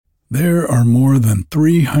There are more than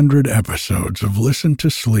 300 episodes of Listen to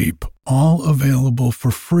Sleep, all available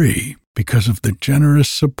for free because of the generous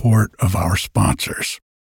support of our sponsors.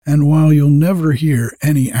 And while you'll never hear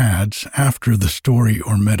any ads after the story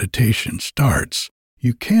or meditation starts,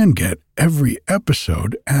 you can get every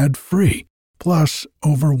episode ad-free, plus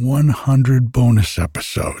over 100 bonus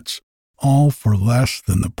episodes, all for less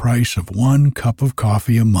than the price of one cup of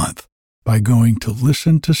coffee a month by going to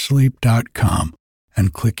listentosleep.com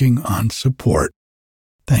and clicking on support.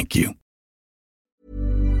 Thank you.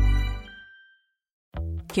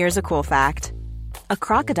 Here's a cool fact. A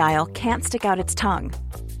crocodile can't stick out its tongue.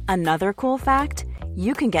 Another cool fact,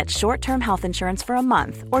 you can get short-term health insurance for a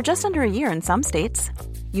month or just under a year in some states.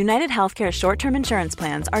 United Healthcare short-term insurance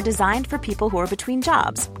plans are designed for people who are between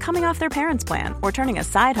jobs, coming off their parents' plan, or turning a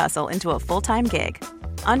side hustle into a full-time gig.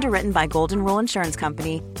 Underwritten by Golden Rule Insurance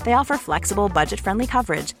Company, they offer flexible, budget-friendly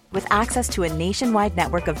coverage with access to a nationwide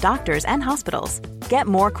network of doctors and hospitals. Get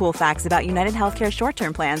more cool facts about United Healthcare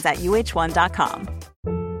short-term plans at uh1.com.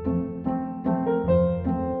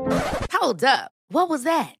 Hold up. What was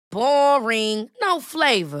that? Boring. No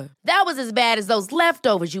flavor. That was as bad as those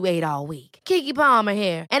leftovers you ate all week. Keke Palmer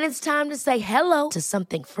here, and it's time to say hello to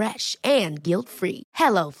something fresh and guilt-free.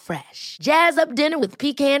 Hello Fresh. Jazz up dinner with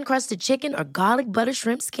pecan-crusted chicken or garlic butter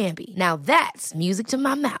shrimp scampi. Now that's music to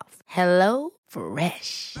my mouth. Hello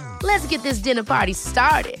Fresh. Let's get this dinner party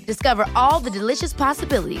started. Discover all the delicious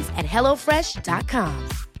possibilities at hellofresh.com.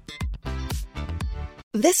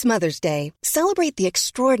 This Mother's Day, celebrate the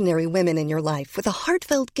extraordinary women in your life with a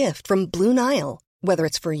heartfelt gift from Blue Nile. Whether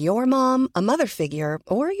it's for your mom, a mother figure,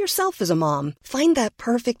 or yourself as a mom, find that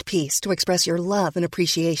perfect piece to express your love and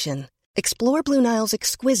appreciation. Explore Blue Nile's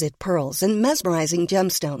exquisite pearls and mesmerizing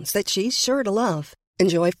gemstones that she's sure to love.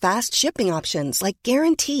 Enjoy fast shipping options like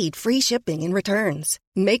guaranteed free shipping and returns.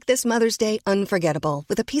 Make this Mother's Day unforgettable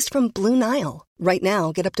with a piece from Blue Nile. Right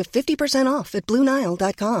now, get up to 50% off at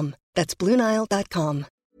BlueNile.com. That's BlueNile.com.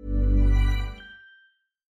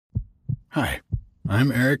 Hi,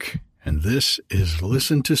 I'm Eric, and this is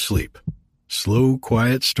Listen to Sleep. Slow,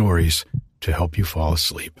 quiet stories to help you fall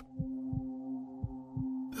asleep.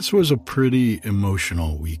 This was a pretty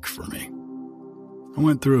emotional week for me. I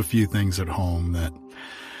went through a few things at home that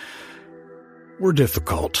were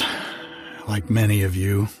difficult. Like many of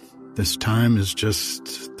you, this time is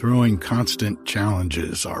just throwing constant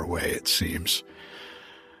challenges our way, it seems.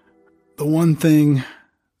 The one thing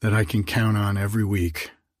that I can count on every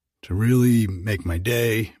week to really make my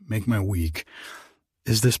day, make my week,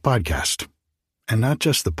 is this podcast. And not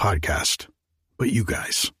just the podcast, but you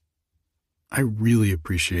guys. I really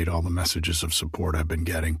appreciate all the messages of support I've been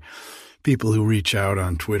getting. People who reach out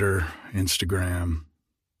on Twitter, Instagram,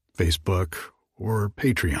 Facebook, or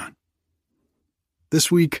Patreon.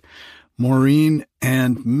 This week, Maureen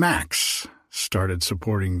and Max started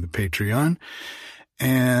supporting the Patreon,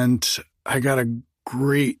 and I got a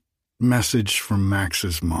great message from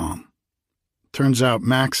Max's mom. Turns out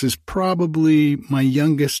Max is probably my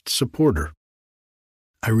youngest supporter.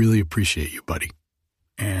 I really appreciate you, buddy.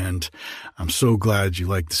 And I'm so glad you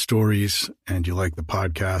like the stories and you like the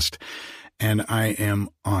podcast. And I am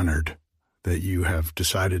honored that you have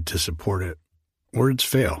decided to support it. Words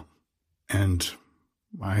fail. And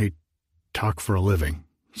I talk for a living.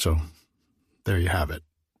 So there you have it.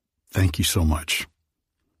 Thank you so much.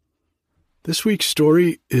 This week's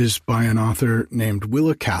story is by an author named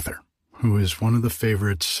Willa Cather, who is one of the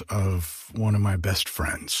favorites of one of my best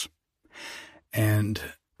friends. And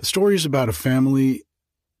the story is about a family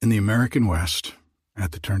in the American West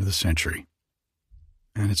at the turn of the century.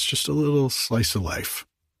 And it's just a little slice of life.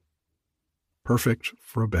 Perfect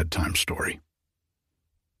for a bedtime story.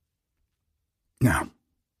 Now,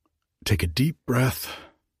 take a deep breath.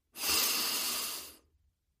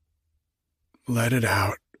 Let it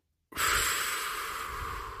out.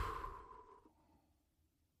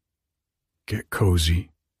 Get cozy.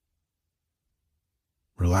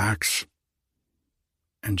 Relax.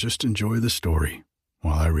 And just enjoy the story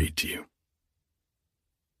while I read to you.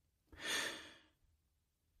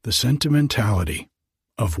 The Sentimentality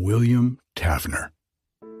of William Tavener.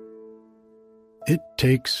 It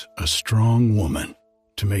takes a strong woman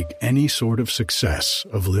to make any sort of success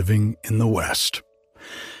of living in the West,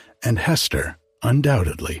 and Hester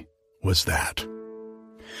undoubtedly was that.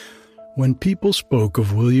 When people spoke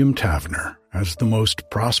of William Tavener as the most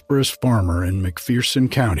prosperous farmer in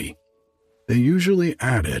McPherson County, they usually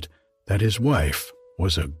added that his wife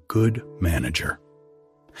was a good manager.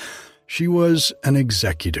 She was an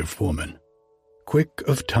executive woman, quick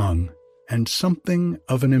of tongue, and something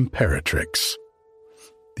of an imperatrix.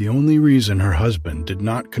 The only reason her husband did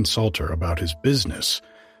not consult her about his business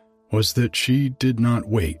was that she did not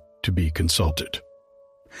wait to be consulted.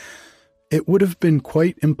 It would have been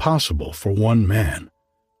quite impossible for one man,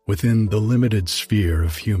 within the limited sphere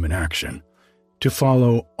of human action, to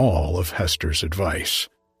follow all of Hester's advice.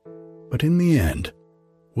 But in the end,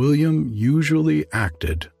 William usually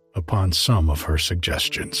acted upon some of her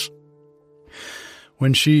suggestions.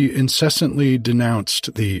 When she incessantly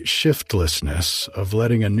denounced the shiftlessness of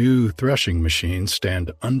letting a new threshing machine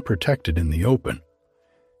stand unprotected in the open,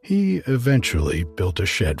 he eventually built a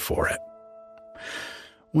shed for it.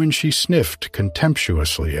 When she sniffed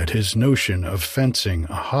contemptuously at his notion of fencing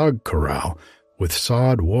a hog corral with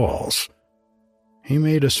sod walls, he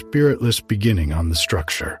made a spiritless beginning on the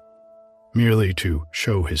structure, merely to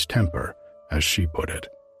show his temper, as she put it.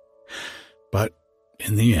 But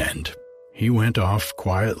in the end, he went off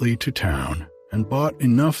quietly to town and bought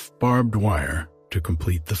enough barbed wire to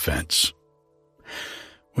complete the fence.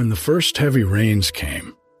 When the first heavy rains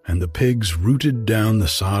came and the pigs rooted down the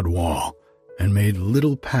sod wall and made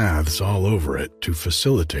little paths all over it to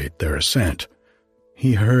facilitate their ascent,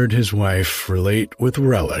 he heard his wife relate with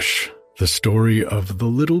relish the story of the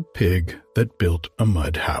little pig that built a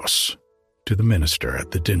mud house to the minister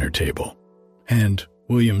at the dinner table, and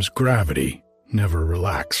William's gravity never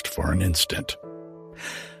relaxed for an instant.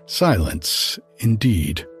 Silence,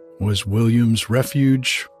 indeed, was William's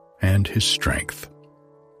refuge and his strength.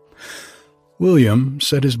 William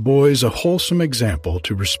set his boys a wholesome example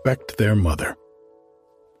to respect their mother.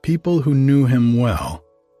 People who knew him well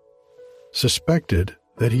suspected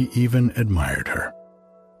that he even admired her.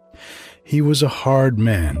 He was a hard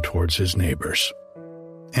man towards his neighbors,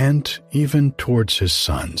 and even towards his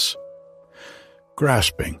sons,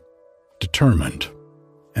 grasping, determined,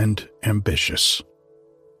 and ambitious.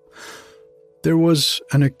 There was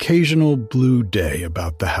an occasional blue day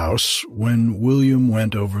about the house when William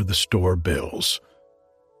went over the store bills,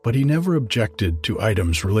 but he never objected to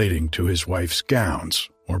items relating to his wife's gowns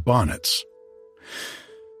or bonnets.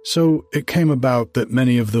 So it came about that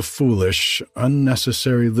many of the foolish,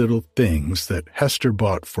 unnecessary little things that Hester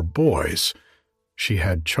bought for boys she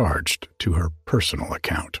had charged to her personal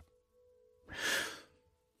account.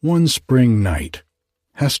 One spring night,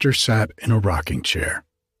 Hester sat in a rocking chair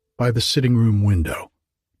by the sitting-room window,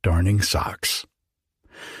 darning socks.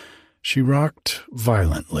 She rocked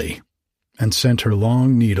violently and sent her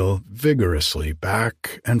long needle vigorously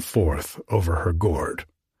back and forth over her gourd,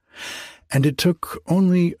 and it took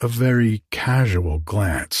only a very casual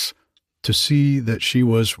glance to see that she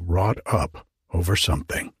was wrought up over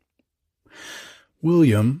something.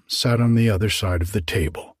 William sat on the other side of the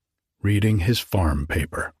table, reading his farm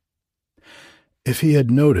paper. If he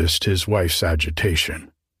had noticed his wife's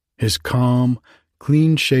agitation, his calm,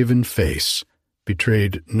 clean-shaven face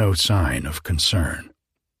betrayed no sign of concern.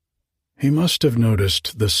 He must have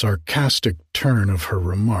noticed the sarcastic turn of her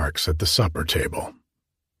remarks at the supper table,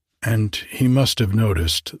 and he must have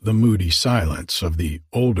noticed the moody silence of the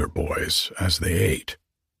older boys as they ate.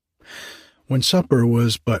 When supper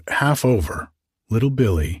was but half over, little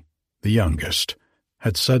Billy, the youngest,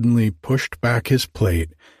 had suddenly pushed back his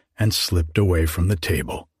plate and slipped away from the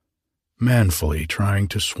table, manfully trying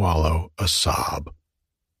to swallow a sob.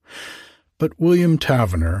 But William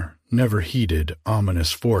Tavener never heeded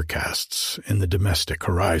ominous forecasts in the domestic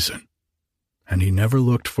horizon, and he never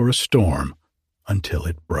looked for a storm until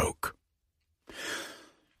it broke.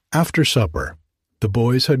 After supper, the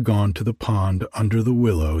boys had gone to the pond under the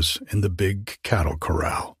willows in the big cattle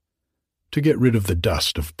corral to get rid of the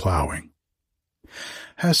dust of plowing.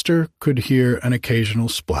 Hester could hear an occasional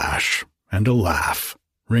splash and a laugh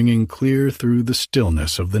ringing clear through the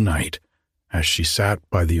stillness of the night as she sat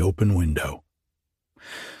by the open window.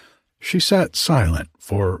 She sat silent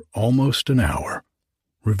for almost an hour,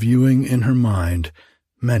 reviewing in her mind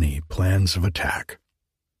many plans of attack.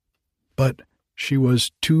 But she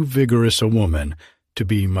was too vigorous a woman to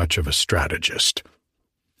be much of a strategist,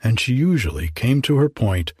 and she usually came to her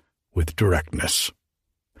point with directness.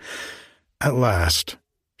 At last,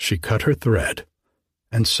 she cut her thread,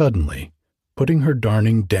 and suddenly, putting her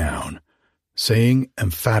darning down, saying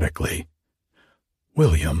emphatically,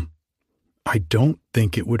 "William, I don't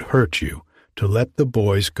think it would hurt you to let the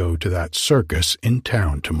boys go to that circus in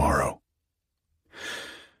town tomorrow."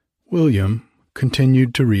 William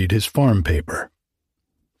continued to read his farm paper,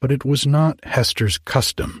 but it was not Hester's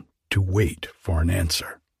custom to wait for an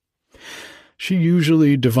answer. She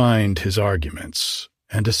usually divined his arguments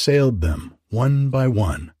and assailed them one by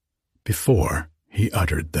one before he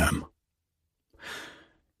uttered them.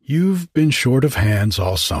 "You've been short of hands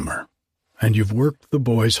all summer, and you've worked the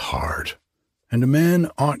boys hard, and a man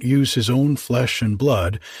ought use his own flesh and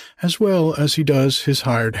blood as well as he does his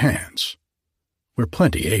hired hands. We're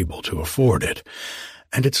plenty able to afford it,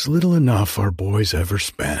 and it's little enough our boys ever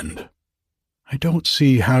spend. I don't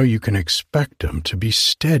see how you can expect 'em to be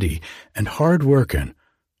steady and hard-working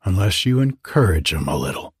unless you encourage 'em a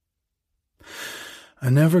little. I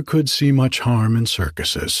never could see much harm in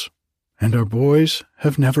circuses, and our boys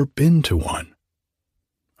have never been to one.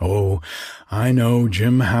 Oh, I know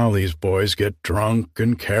Jim Howley's boys get drunk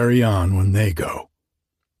and carry on when they go,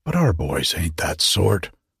 but our boys ain't that sort,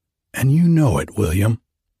 and you know it, William.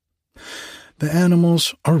 The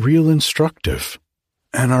animals are real instructive,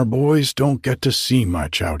 and our boys don't get to see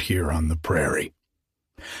much out here on the prairie.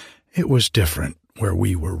 It was different where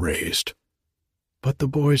we were raised, but the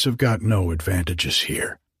boys have got no advantages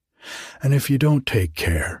here, and if you don't take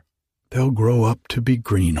care, they'll grow up to be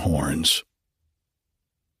greenhorns.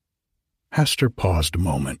 Hester paused a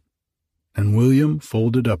moment, and William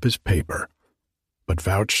folded up his paper, but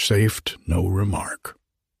vouchsafed no remark.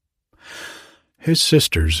 His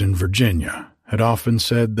sisters in Virginia had often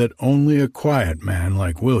said that only a quiet man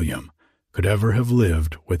like William could ever have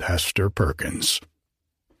lived with Hester Perkins.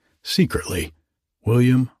 Secretly,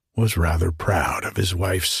 William was rather proud of his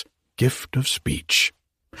wife's gift of speech,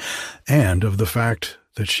 and of the fact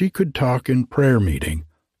that she could talk in prayer meeting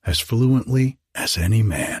as fluently as any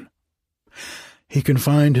man. He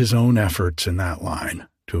confined his own efforts in that line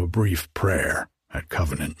to a brief prayer at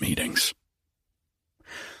covenant meetings.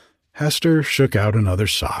 Hester shook out another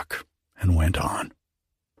sock and went on.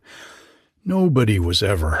 Nobody was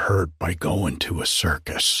ever hurt by going to a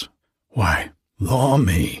circus. Why, law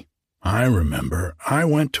me, I remember I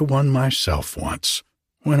went to one myself once,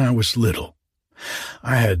 when I was little.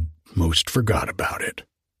 I had most forgot about it.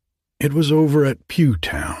 It was over at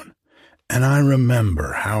Pewtown, and I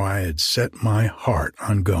remember how I had set my heart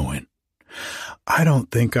on going. I don't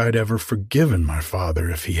think I'd ever forgiven my father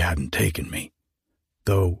if he hadn't taken me,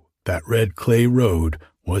 though that red clay road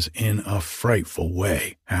was in a frightful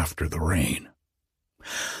way after the rain.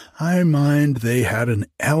 I mind they had an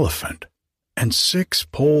elephant and 6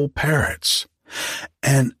 pole parrots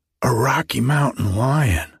and a Rocky Mountain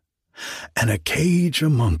lion and a cage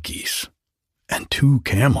of monkeys and 2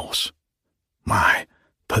 camels. My,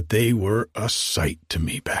 but they were a sight to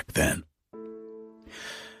me back then.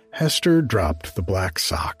 Hester dropped the black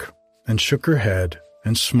sock and shook her head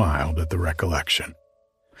and smiled at the recollection.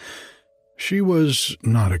 She was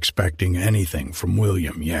not expecting anything from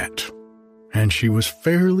William yet, and she was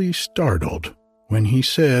fairly startled when he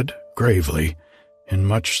said gravely, in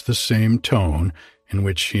much the same tone in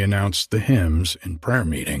which he announced the hymns in prayer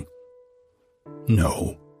meeting,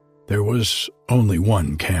 "No, there was only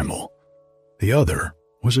 1 camel. The other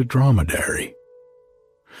was a dromedary."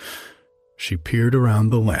 She peered around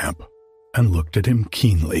the lamp and looked at him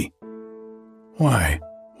keenly. "Why,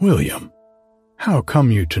 William, how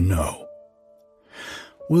come you to know?"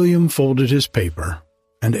 William folded his paper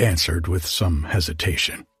and answered with some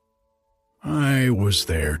hesitation, "I was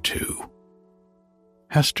there too."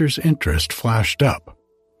 Hester's interest flashed up.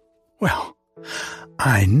 "Well,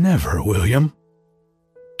 I never, William.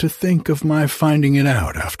 To think of my finding it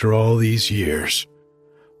out after all these years.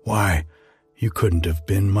 Why, you couldn't have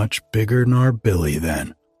been much bigger nor Billy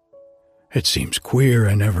then. It seems queer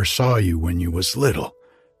I never saw you when you was little,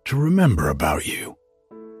 to remember about you.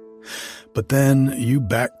 But then you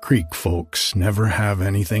Back Creek folks never have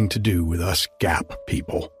anything to do with us Gap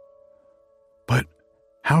people. But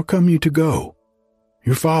how come you to go?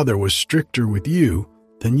 Your father was stricter with you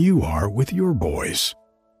than you are with your boys."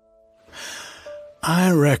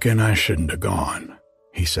 "I reckon I shouldn't have gone,"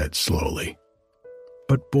 he said slowly.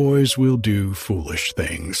 "But boys will do foolish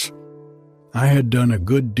things. I had done a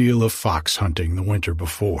good deal of fox hunting the winter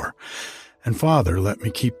before, and Father let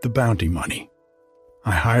me keep the bounty money.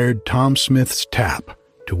 I hired Tom Smith's tap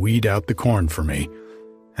to weed out the corn for me,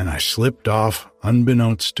 and I slipped off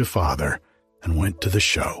unbeknownst to Father and went to the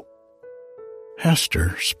show."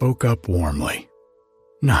 Hester spoke up warmly.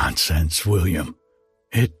 "Nonsense, William.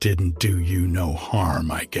 It didn't do you no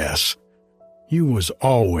harm, I guess. You was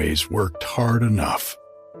always worked hard enough.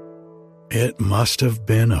 It must have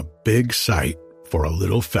been a big sight for a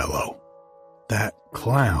little fellow. That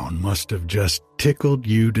clown must have just tickled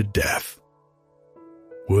you to death."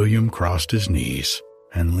 William crossed his knees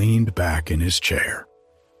and leaned back in his chair.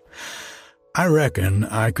 "I reckon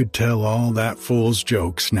I could tell all that fool's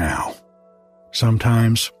jokes now.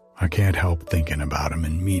 Sometimes I can't help thinking about 'em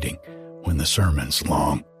in meeting when the sermon's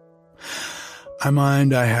long. I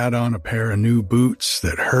mind I had on a pair of new boots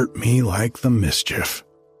that hurt me like the mischief,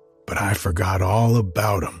 but I forgot all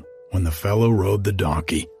about 'em when the fellow rode the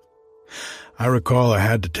donkey. I recall I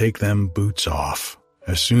had to take them boots off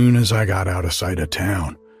as soon as I got out of sight of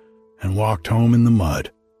town and walked home in the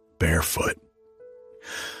mud, barefoot.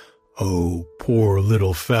 "Oh, poor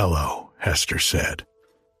little fellow," Hester said,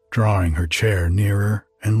 drawing her chair nearer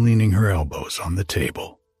and leaning her elbows on the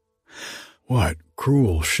table. "What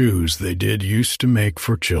cruel shoes they did used to make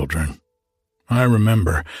for children. I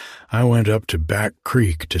remember I went up to Back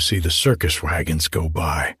Creek to see the circus wagons go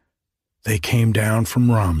by. They came down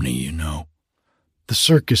from Romney, you know. The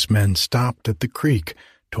circus men stopped at the creek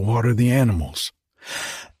to water the animals,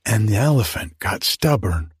 and the elephant got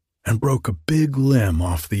stubborn and broke a big limb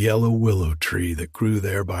off the yellow willow tree that grew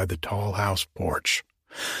there by the tall house porch.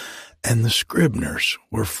 And the Scribners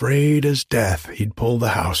were afraid as death he'd pull the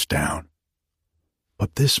house down.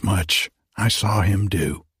 But this much I saw him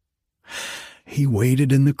do. He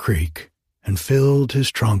waded in the creek and filled his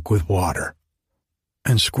trunk with water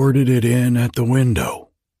and squirted it in at the window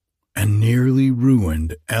and nearly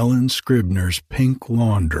ruined Ellen Scribner's pink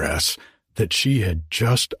lawn dress that she had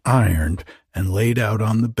just ironed and laid out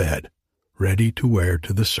on the bed, ready to wear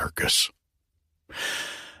to the circus.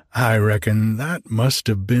 I reckon that must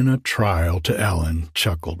have been a trial to Ellen,"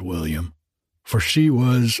 chuckled William, "for she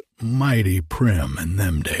was mighty prim in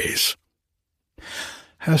them days."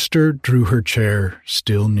 Hester drew her chair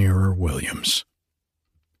still nearer William's.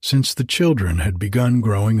 Since the children had begun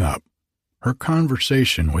growing up, her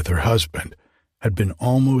conversation with her husband had been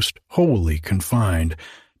almost wholly confined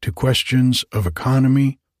to questions of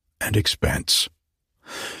economy and expense.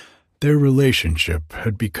 Their relationship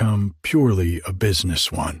had become purely a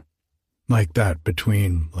business one, like that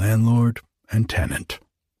between landlord and tenant.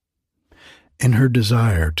 In her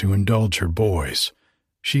desire to indulge her boys,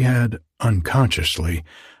 she had unconsciously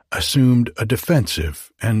assumed a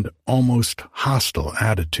defensive and almost hostile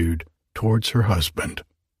attitude towards her husband.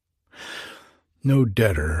 No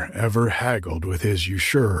debtor ever haggled with his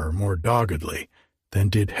usurer more doggedly than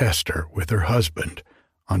did Hester with her husband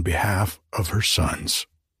on behalf of her sons.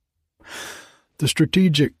 The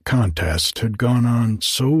strategic contest had gone on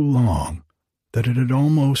so long that it had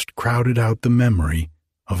almost crowded out the memory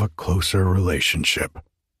of a closer relationship.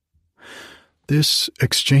 This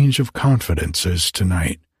exchange of confidences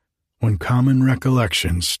tonight, when common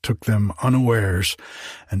recollections took them unawares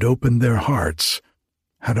and opened their hearts,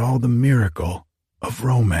 had all the miracle of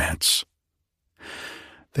romance.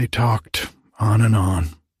 They talked on and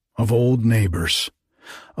on, of old neighbors,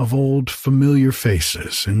 of old familiar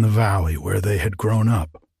faces in the valley where they had grown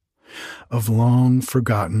up, of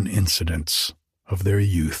long-forgotten incidents of their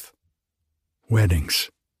youth, weddings,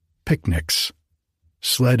 picnics,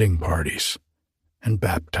 sledding parties, and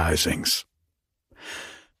baptizings.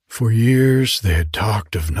 For years they had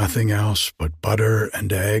talked of nothing else but butter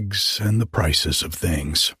and eggs and the prices of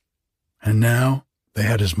things, and now they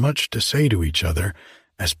had as much to say to each other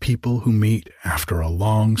as people who meet after a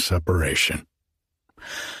long separation.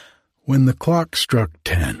 When the clock struck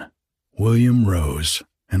 10, William rose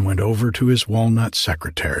and went over to his walnut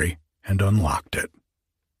secretary and unlocked it.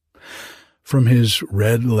 From his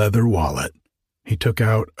red leather wallet, he took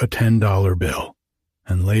out a $10 bill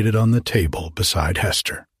and laid it on the table beside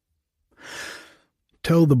Hester.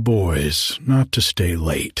 "Tell the boys not to stay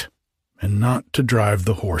late and not to drive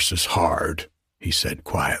the horses hard," he said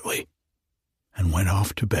quietly, and went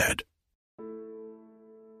off to bed.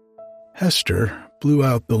 Hester blew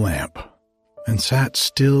out the lamp and sat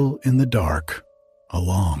still in the dark a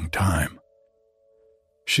long time.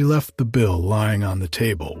 She left the bill lying on the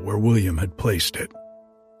table where William had placed it.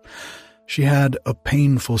 She had a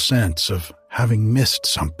painful sense of having missed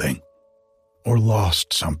something or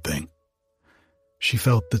lost something. She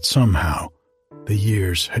felt that somehow the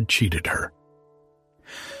years had cheated her.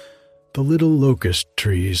 The little locust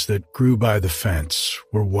trees that grew by the fence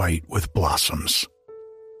were white with blossoms.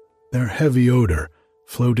 Their heavy odor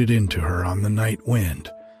floated into her on the night wind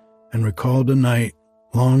and recalled a night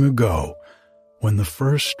long ago when the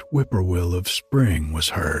first whippoorwill of spring was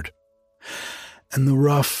heard, and the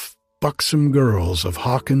rough, buxom girls of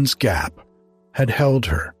Hawkins Gap had held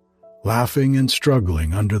her, laughing and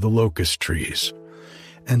struggling under the locust trees,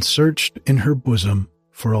 and searched in her bosom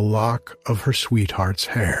for a lock of her sweetheart's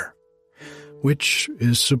hair, which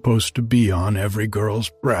is supposed to be on every girl's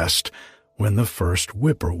breast when the first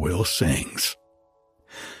whippoorwill sings.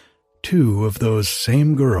 2 of those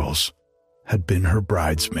same girls had been her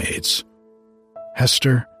bridesmaids.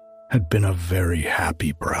 Hester had been a very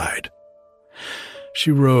happy bride.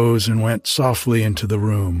 She rose and went softly into the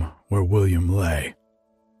room where William lay.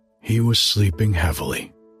 He was sleeping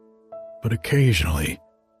heavily, but occasionally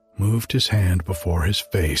moved his hand before his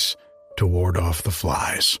face to ward off the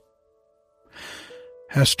flies.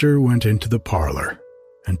 Hester went into the parlor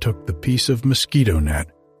and took the piece of mosquito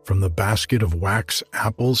net from the basket of wax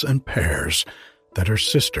apples and pears that her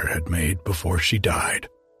sister had made before she died.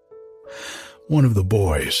 One of the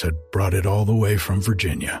boys had brought it all the way from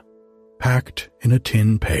Virginia, packed in a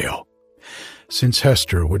tin pail, since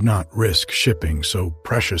Hester would not risk shipping so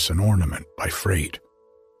precious an ornament by freight.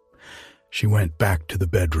 She went back to the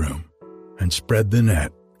bedroom and spread the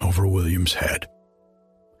net over William's head.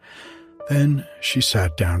 Then she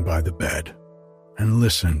sat down by the bed and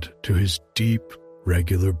listened to his deep,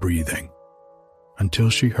 regular breathing until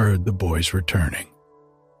she heard the boys returning.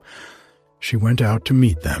 She went out to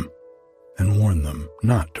meet them and warned them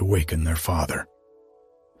not to waken their father.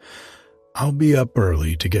 "I'll be up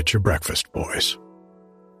early to get your breakfast, boys.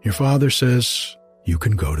 Your father says you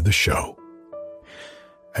can go to the show."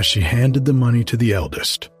 As she handed the money to the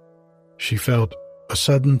eldest, she felt a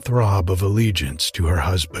sudden throb of allegiance to her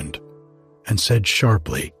husband and said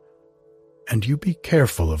sharply, "And you be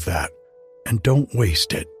careful of that and don't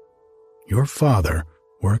waste it. Your father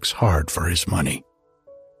works hard for his money."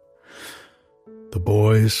 The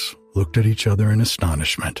boys looked at each other in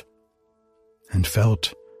astonishment and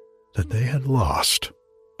felt that they had lost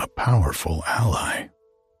a powerful ally.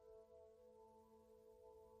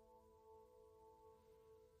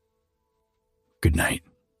 Good night.